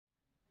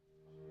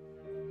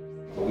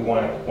We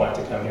want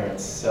to come here and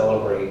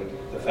celebrate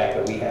the fact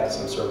that we have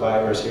some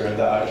survivors here in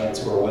the audience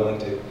who are willing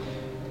to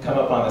come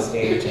up on the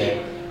stage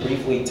and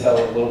briefly tell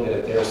a little bit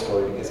of their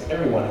story, because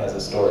everyone has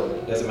a story.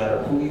 It doesn't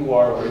matter who you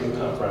are, where you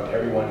come from,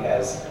 everyone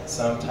has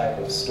some type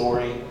of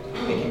story.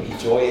 They can be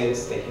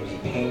joyous, they can be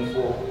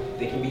painful,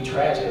 they can be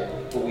tragic,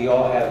 but we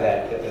all have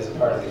that as a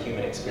part of the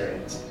human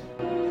experience.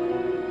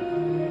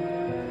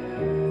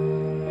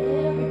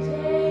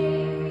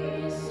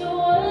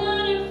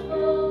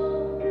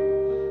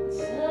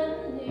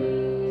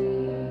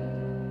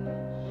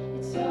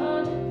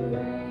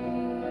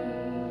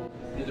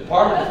 The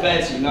Department of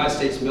Defense of the United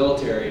States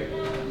military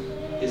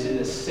is in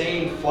the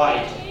same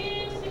fight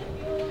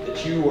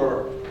that you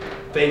are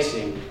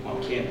facing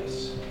on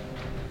campus.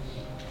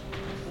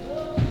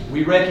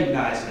 We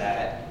recognize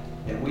that,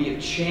 and we have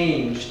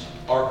changed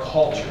our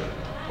culture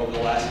over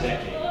the last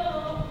decade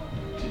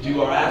to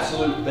do our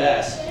absolute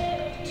best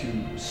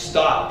to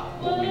stop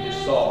what we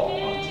just saw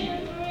on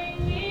TV.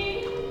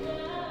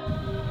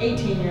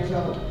 18 years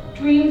old,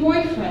 dream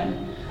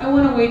boyfriend. I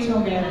want to wait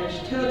till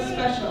marriage, till it's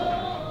special.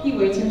 He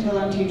waits until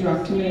I'm too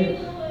drunk to move.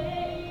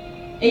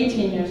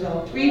 18 years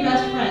old, 3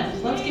 best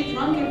friends. Let's get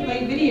drunk and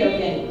play video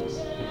games.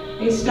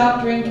 They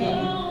stop drinking.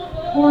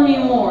 Pour me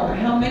more.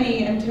 How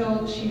many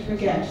until she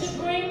forgets?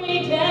 Bring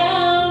me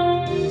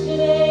down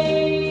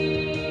today.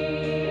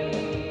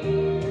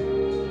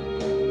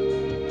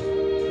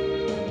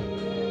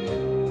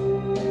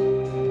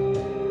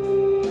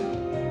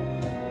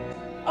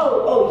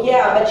 Oh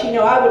yeah, but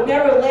I would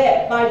never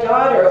let my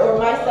daughter or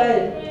my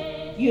son,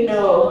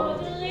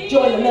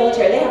 join the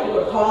military. They have to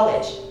go to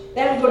college.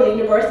 They have to go to the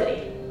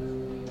university.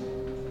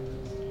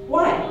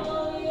 Why?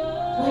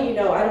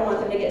 Well, I don't want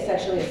them to get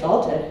sexually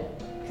assaulted,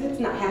 because it's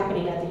not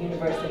happening at the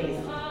universities.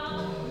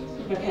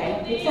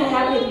 Okay? It's not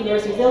happening at the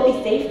universities. They'll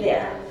be safe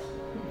there.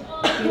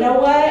 You know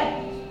what?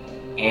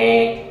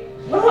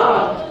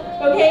 Wrong.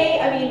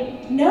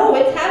 Okay? No,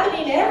 it's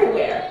happening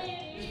everywhere.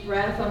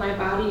 Breath on my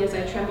body as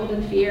I trembled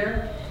in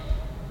fear,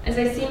 as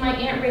I see my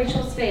Aunt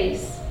Rachel's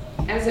face,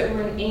 as it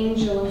were an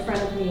angel in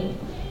front of me.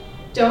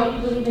 Don't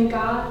you believe in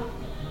God?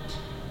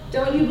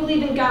 Don't you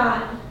believe in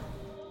God?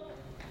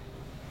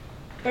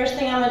 First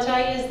thing I'm going to tell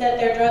you is that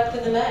they're drugged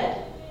through the mud,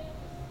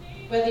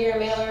 whether you're a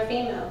male or a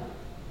female.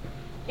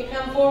 You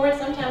come forward,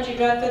 sometimes you're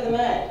drugged through the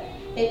mud.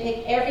 They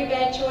pick every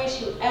bad choice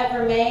you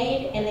ever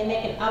made, and they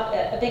make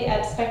a big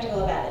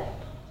spectacle about it.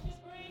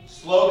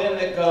 Slogan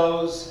that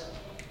goes,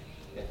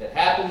 if it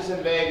happens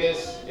in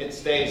Vegas, it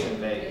stays in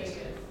Vegas.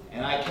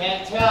 And I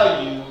can't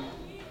tell you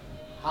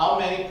how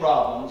many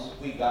problems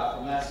we got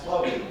from that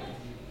slogan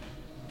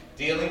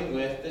dealing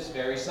with this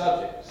very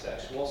subject,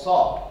 sexual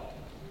assault.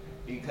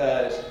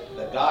 Because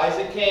the guys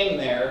that came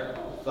there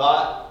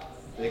thought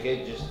they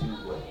could just do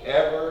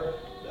whatever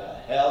the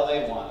hell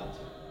they wanted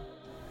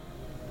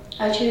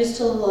to. I choose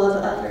to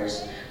love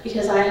others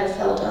because I have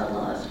felt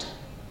unloved.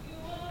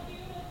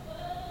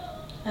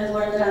 I've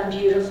learned that I'm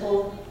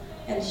beautiful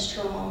and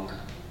strong.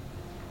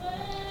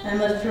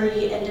 I'm a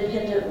free,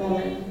 independent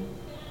woman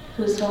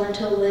who's learned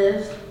to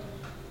live,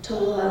 to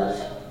love,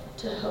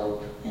 to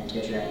hope, and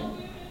to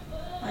dream.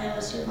 I am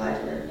a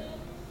survivor.